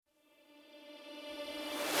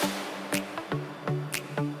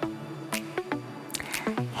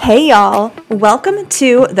Hey y'all, welcome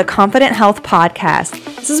to the Confident Health Podcast.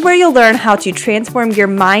 This is where you'll learn how to transform your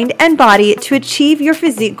mind and body to achieve your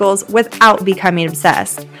physique goals without becoming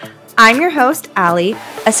obsessed. I'm your host, Allie,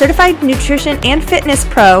 a certified nutrition and fitness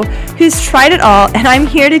pro who's tried it all, and I'm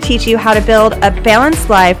here to teach you how to build a balanced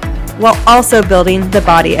life while also building the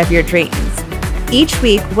body of your dreams. Each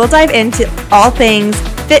week, we'll dive into all things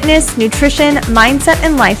fitness, nutrition, mindset,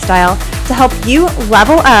 and lifestyle to help you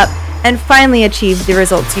level up and finally achieve the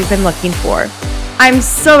results you've been looking for. I'm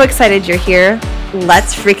so excited you're here.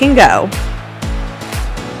 Let's freaking go.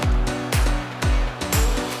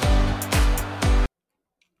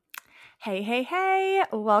 Hey.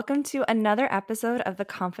 Welcome to another episode of the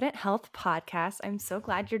Confident Health Podcast. I'm so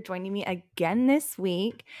glad you're joining me again this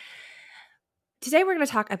week. Today we're going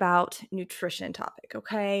to talk about nutrition topic,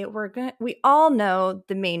 okay? We all know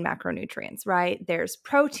the main macronutrients, right? There's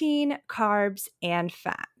protein, carbs, and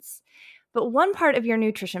fats. But one part of your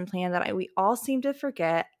nutrition plan that we all seem to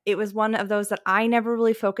forget, it was one of those that I never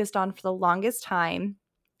really focused on for the longest time.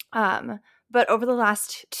 But over the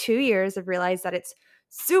last 2 years, I've realized that it's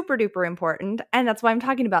super duper important, and that's why I'm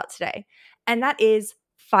talking about today. And that is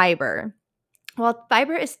fiber. While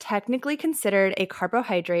fiber is technically considered a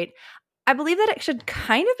carbohydrate, I believe that it should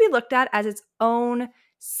kind of be looked at as its own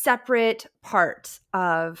separate part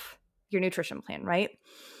of your nutrition plan, right?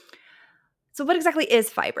 So what exactly is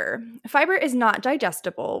fiber? Fiber is not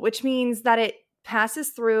digestible, which means that it passes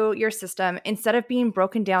through your system instead of being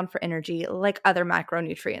broken down for energy like other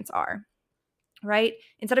macronutrients are, right?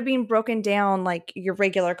 Instead of being broken down like your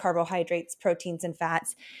regular carbohydrates, proteins, and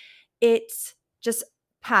fats, it just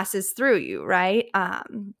passes through you, right?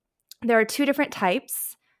 There are two different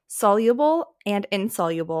types, soluble and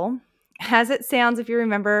insoluble. As it sounds, if you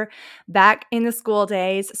remember back in the school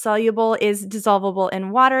days, soluble is dissolvable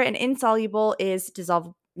in water and insoluble is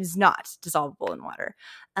not dissolvable in water.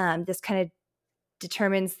 This kind of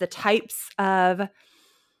determines the types of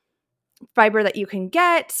fiber that you can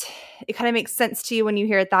get. It kind of makes sense to you when you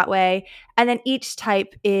hear it that way. And then each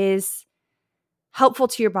type is helpful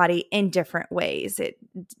to your body in different ways.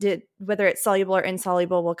 Whether it's soluble or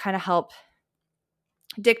insoluble will kind of help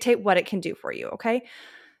dictate what it can do for you, okay?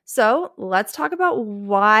 So let's talk about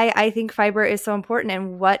why I think fiber is so important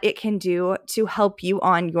and what it can do to help you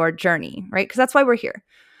on your journey, right? Because that's why we're here.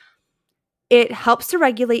 It helps to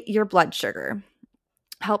regulate your blood sugar,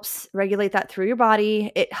 helps regulate that through your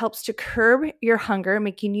body. It helps to curb your hunger,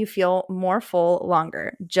 making you feel more full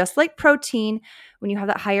longer. Just like protein, when you have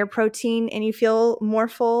that higher protein and you feel more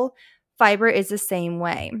full, fiber is the same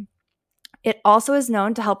way. It also is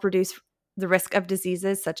known to help reduce the risk of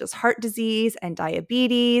diseases such as heart disease and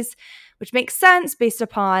diabetes, which makes sense based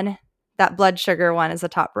upon that blood sugar one is the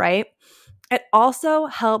top right. It also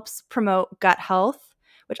helps promote gut health,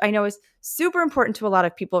 which I know is super important to a lot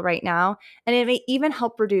of people right now. And it may even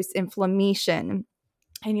help reduce inflammation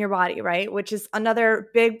in your body, right? Which is another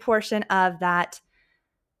big portion of that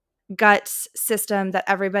gut system that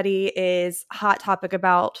everybody is hot topic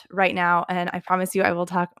about right now. And I promise you I will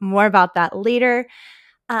talk more about that later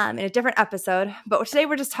in a different episode. But today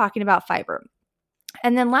we're just talking about fiber.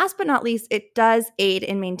 And then last but not least, it does aid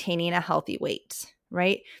in maintaining a healthy weight,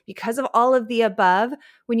 right? Because of all of the above,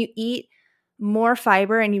 when you eat more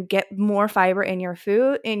fiber and you get more fiber in your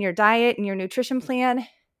food, in your diet, in your nutrition plan,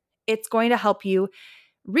 it's going to help you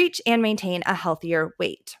reach and maintain a healthier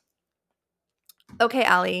weight. Okay,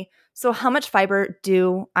 Allie, so how much fiber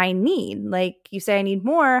do I need? Like you say I need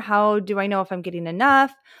more. How do I know if I'm getting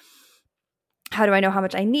enough? How do I know how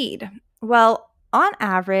much I need? Well, on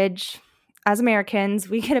average, as Americans,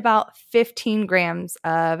 we get about 15 grams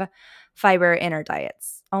of fiber in our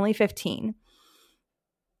diets, only 15.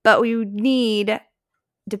 But we need,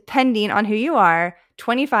 depending on who you are,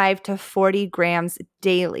 25 to 40 grams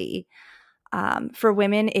daily. For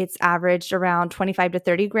women, it's averaged around 25 to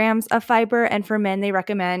 30 grams of fiber. And for men, they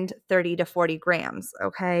recommend 30 to 40 grams,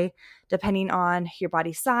 okay? Depending on your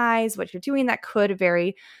body size, what you're doing, that could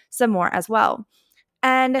vary some more as well.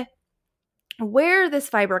 And where this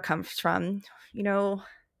fiber comes from,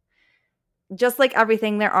 just like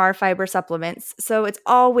everything, there are fiber supplements. So it's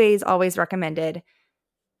always recommended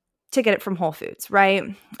to get it from Whole Foods, right?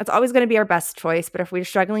 It's always going to be our best choice. But if we're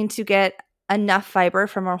struggling to get enough fiber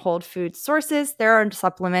from our whole food sources, there are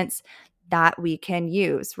supplements that we can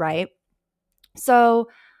use, right? So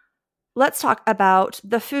let's talk about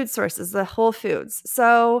the food sources, the whole foods.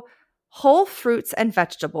 So whole fruits and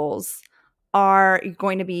vegetables are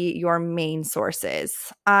going to be your main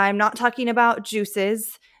sources. I'm not talking about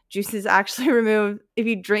juices. Juices actually remove, if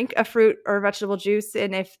you drink a fruit or vegetable juice,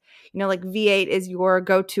 and if, like V8 is your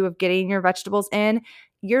go-to of getting your vegetables in,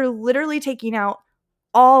 you're literally taking out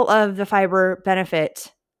all of the fiber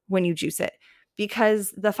benefit when you juice it,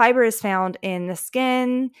 because the fiber is found in the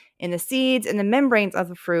skin, in the seeds, in the membranes of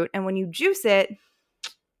the fruit. And when you juice it,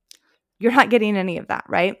 you're not getting any of that,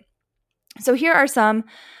 right? So here are some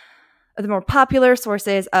of the more popular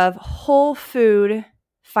sources of whole food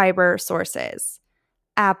fiber sources: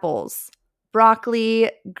 apples,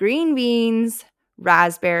 broccoli, green beans,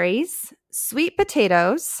 raspberries, sweet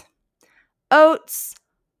potatoes, oats,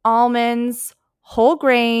 almonds, whole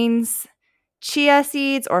grains, chia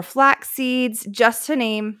seeds or flax seeds, just to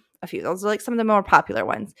name a few. Those are like some of the more popular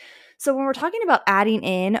ones. So when we're talking about adding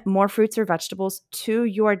in more fruits or vegetables to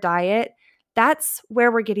your diet, that's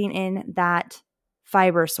where we're getting in that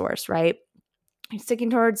fiber source, right? You're sticking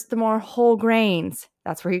towards the more whole grains.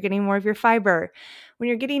 That's where you're getting more of your fiber. When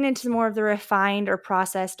you're getting into more of the refined or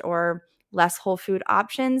processed or less whole food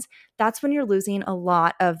options, that's when you're losing a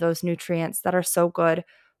lot of those nutrients that are so good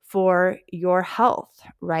for your health,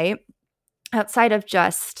 right? Outside of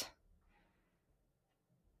just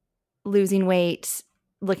losing weight,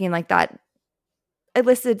 looking like that, I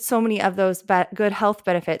listed so many of those good health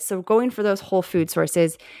benefits. So going for those whole food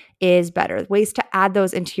sources is better. Ways to add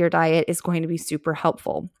those into your diet is going to be super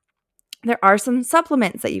helpful. There are some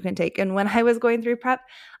supplements that you can take. And when I was going through prep,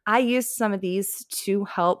 I used some of these to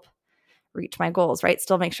help reach my goals, right?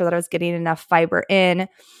 Still make sure that I was getting enough fiber in.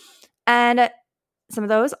 And some of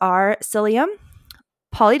those are psyllium,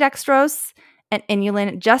 polydextrose, and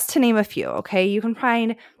inulin, just to name a few, okay? You can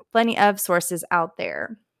find plenty of sources out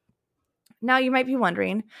there. Now you might be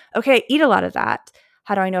wondering, okay, I eat a lot of that.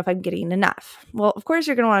 How do I know if I'm getting enough? Well, of course,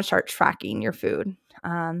 you're going to want to start tracking your food.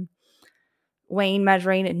 Weighing,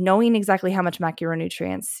 measuring, knowing exactly how much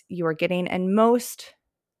macronutrients you are getting. And most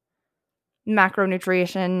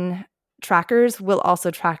macronutrition trackers will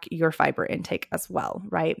also track your fiber intake as well,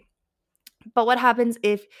 right? But what happens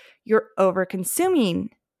if you're over consuming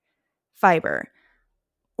fiber?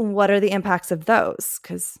 What are the impacts of those?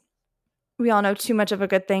 Because we all know too much of a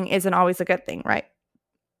good thing isn't always a good thing, right?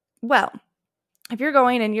 Well, if you're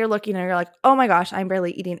going and you're looking and you're like, oh my gosh, I'm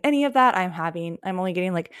barely eating any of that. I'm only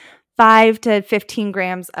getting like 5 to 15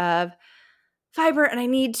 grams of fiber, and I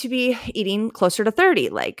need to be eating closer to 30.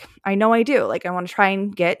 Like, I know I do. Like, I want to try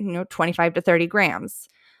and get, 25 to 30 grams.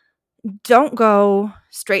 Don't go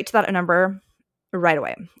straight to that number right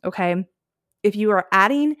away, okay? If you are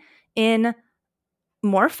adding in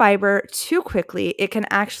more fiber too quickly, it can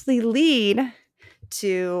actually lead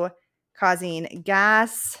to causing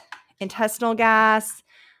gas, intestinal gas,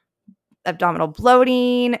 abdominal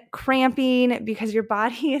bloating, cramping, because your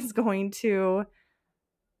body is going to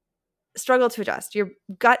struggle to adjust. Your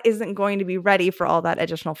gut isn't going to be ready for all that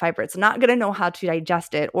additional fiber. It's not going to know how to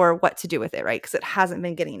digest it or what to do with it, right? Because it hasn't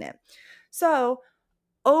been getting it. So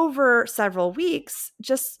over several weeks,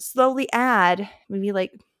 just slowly add maybe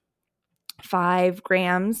like 5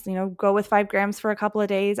 grams, go with 5 grams for a couple of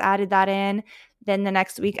days, added that in. Then the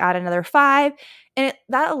next week, add another 5. And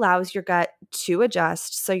that allows your gut to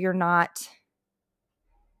adjust so you're not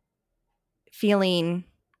feeling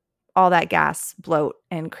all that gas, bloat,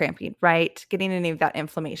 and cramping, right? Getting any of that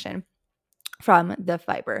inflammation from the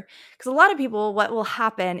fiber. Because a lot of people, what will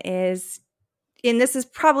happen is, and this has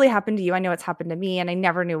probably happened to you, I know it's happened to me, and I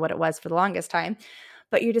never knew what it was for the longest time,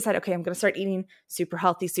 but you decide, okay, I'm going to start eating super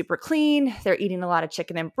healthy, super clean. They're eating a lot of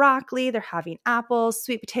chicken and broccoli. They're having apples,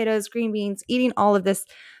 sweet potatoes, green beans, eating all of this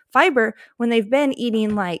fiber when they've been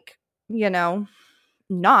eating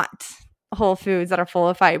not whole foods that are full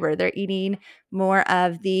of fiber. They're eating more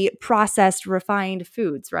of the processed, refined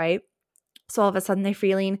foods, right? So all of a sudden they're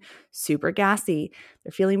feeling super gassy.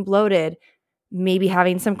 They're feeling bloated, maybe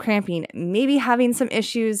having some cramping, maybe having some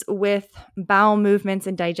issues with bowel movements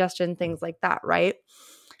and digestion, things like that, right?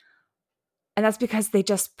 And that's because they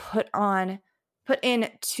just put in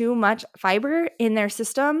too much fiber in their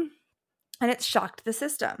system, and it's shocked the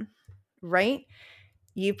system, right?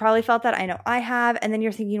 You probably felt that. I know I have. And then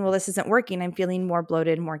you're thinking, well, this isn't working. I'm feeling more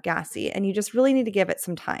bloated, more gassy. And you just really need to give it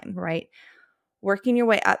some time, right? Working your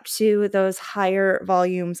way up to those higher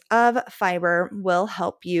volumes of fiber will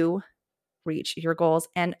help you reach your goals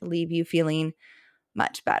and leave you feeling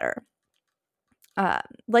much better.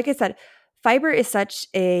 Like I said, fiber is such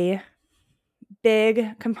a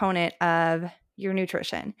big component of your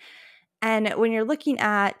nutrition. And when you're looking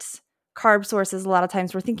at carb sources, a lot of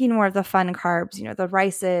times we're thinking more of the fun carbs, the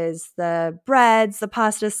rices, the breads, the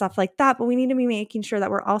pastas, stuff like that. But we need to be making sure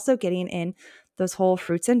that we're also getting in those whole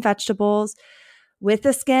fruits and vegetables with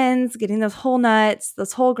the skins, getting those whole nuts,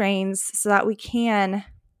 those whole grains, so that we can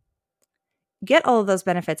get all of those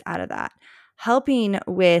benefits out of that, helping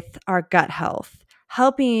with our gut health,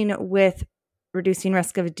 helping with reducing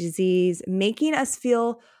risk of disease, making us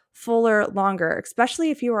feel fuller longer,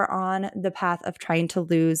 especially if you are on the path of trying to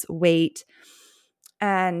lose weight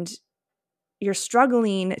and you're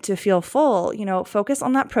struggling to feel full. Focus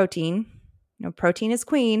on that protein. Protein is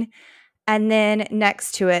queen. And then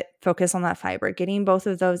next to it, focus on that fiber, getting both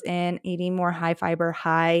of those in, eating more high fiber,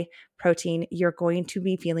 high protein. You're going to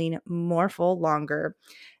be feeling more full longer.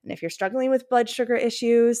 And if you're struggling with blood sugar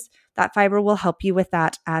issues, that fiber will help you with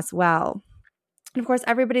that as well. And of course,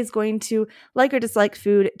 everybody's going to like or dislike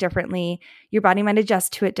food differently. Your body might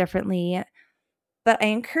adjust to it differently. But I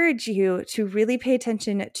encourage you to really pay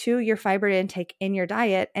attention to your fiber intake in your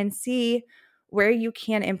diet and see where you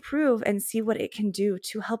can improve and see what it can do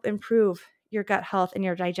to help improve your gut health and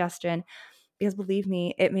your digestion. Because believe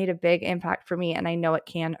me, it made a big impact for me and I know it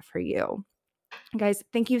can for you. Guys,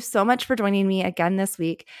 thank you so much for joining me again this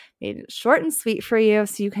week. Made it short and sweet for you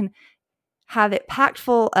so you can have it packed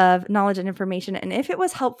full of knowledge and information. And if it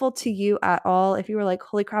was helpful to you at all, if you were like,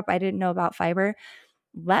 holy crap, I didn't know about fiber,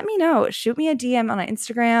 let me know. Shoot me a DM on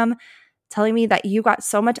Instagram telling me that you got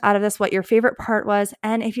so much out of this, what your favorite part was.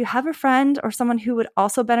 And if you have a friend or someone who would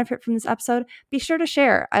also benefit from this episode, be sure to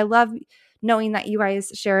share. I love knowing that you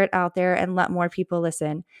guys share it out there and let more people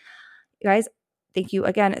listen. You guys, thank you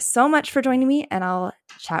again so much for joining me, and I'll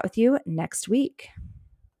chat with you next week.